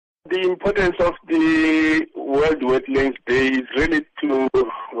The importance of the World Wetlands Day is really to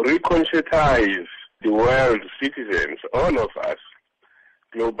reconscientize the world citizens, all of us,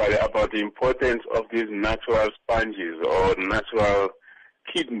 globally, about the importance of these natural sponges or natural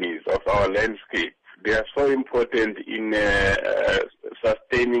kidneys of our landscape. They are so important in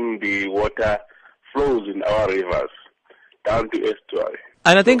sustaining the water flows in our rivers down to estuary.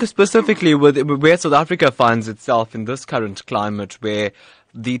 And I think specifically with where South Africa finds itself in this current climate where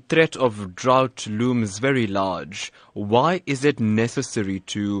the threat of drought looms very large, why is it necessary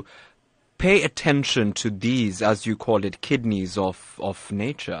to pay attention to these, as you call it, kidneys of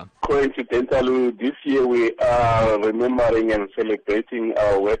nature? Coincidentally, this year we are remembering and celebrating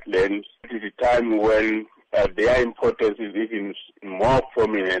our wetlands. It is a time when their importance is even more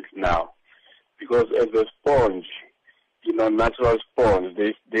prominent now, because as a sponge, natural sponge,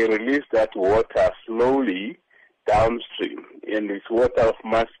 they release that water slowly downstream, and it's water of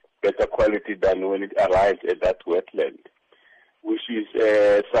much better quality than when it arrives at that wetland, which is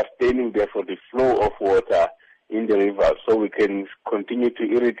sustaining therefore the flow of water in the river, so we can continue to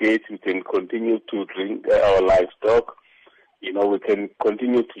irrigate, we can continue to drink our livestock, we can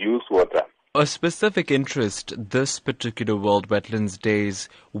continue to use water. A specific interest this particular World Wetlands Days,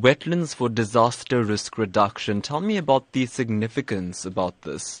 wetlands for disaster risk reduction. Tell me about the significance about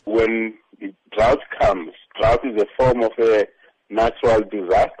this. When the drought comes, drought is a form of a natural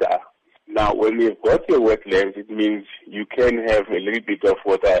disaster. Now, when you've got your wetlands, it means you can have a little bit of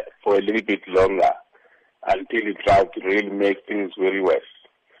water for a little bit longer until the drought really makes things very worse.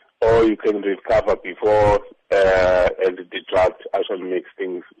 Or you can recover before and the drought actually makes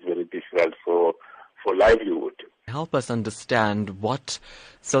things very difficult for livelihood. Help us understand what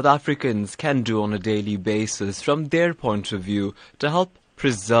South Africans can do on a daily basis from their point of view to help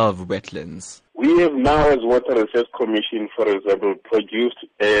preserve wetlands. We have now, as Water Research Commission, for example, produced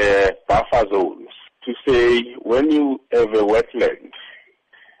buffer zones to say when you have a wetland,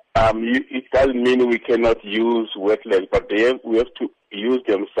 it doesn't mean we cannot use wetlands, but we have to use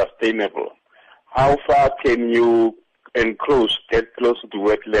them sustainable. How far can you get close to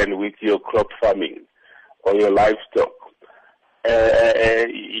wetland with your crop farming or your livestock,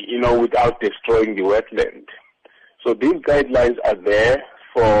 without destroying the wetland? So these guidelines are there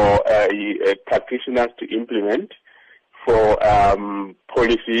for practitioners to implement, for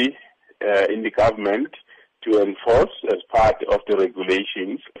policy in the government to enforce as part of the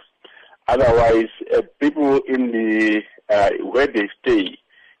regulations. Otherwise, people in the where they stay,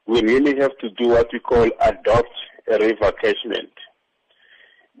 we really have to do what we call adopt a river catchment.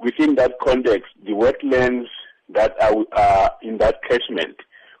 Within that context, the wetlands that are in that catchment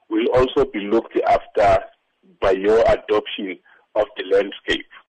will also be looked after by your adoption of the landscape.